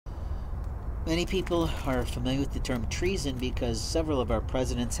Many people are familiar with the term treason because several of our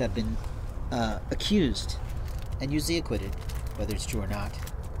presidents have been accused and usually acquitted, whether it's true or not,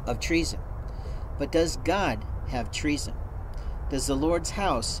 of treason. But does God have treason? Does the Lord's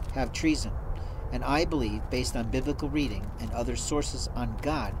house have treason? And I believe, based on biblical reading and other sources on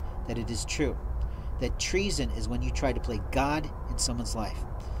God, that it is true. That treason is when you try to play God in someone's life.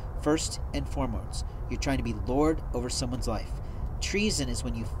 First and foremost, you're trying to be Lord over someone's life. Treason is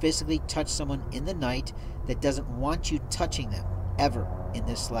when you physically touch someone in the night that doesn't want you touching them ever in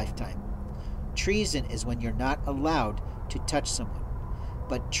this lifetime. Treason is when you're not allowed to touch someone.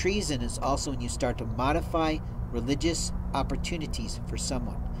 But treason is also when you start to modify religious opportunities for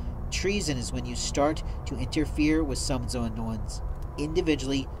someone. Treason is when you start to interfere with someone's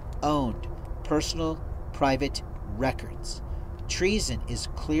individually owned personal, private records. Treason is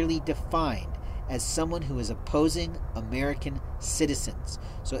clearly defined as someone who is opposing American citizens.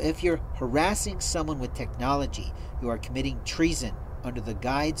 So if you're harassing someone with technology, you are committing treason under the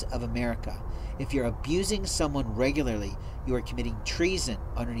guise of America. If you're abusing someone regularly, you are committing treason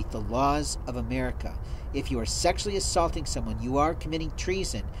underneath the laws of America. If you are sexually assaulting someone, you are committing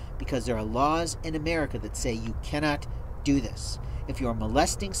treason because there are laws in America that say you cannot do this. If you are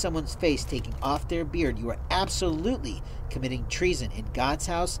molesting someone's face, taking off their beard, you are absolutely committing treason in God's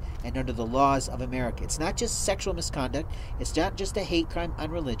house and under the laws of America. It's not just sexual misconduct. It's not just a hate crime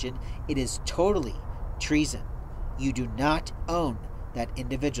on religion. It is totally treason. You do not own that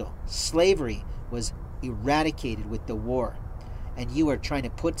individual. Slavery was eradicated with the war. And you are trying to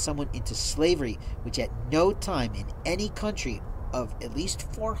put someone into slavery, which at no time in any country of at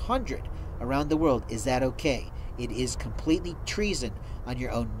least 400 around the world is that okay. It is completely treason on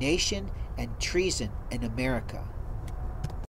your own nation and treason in America.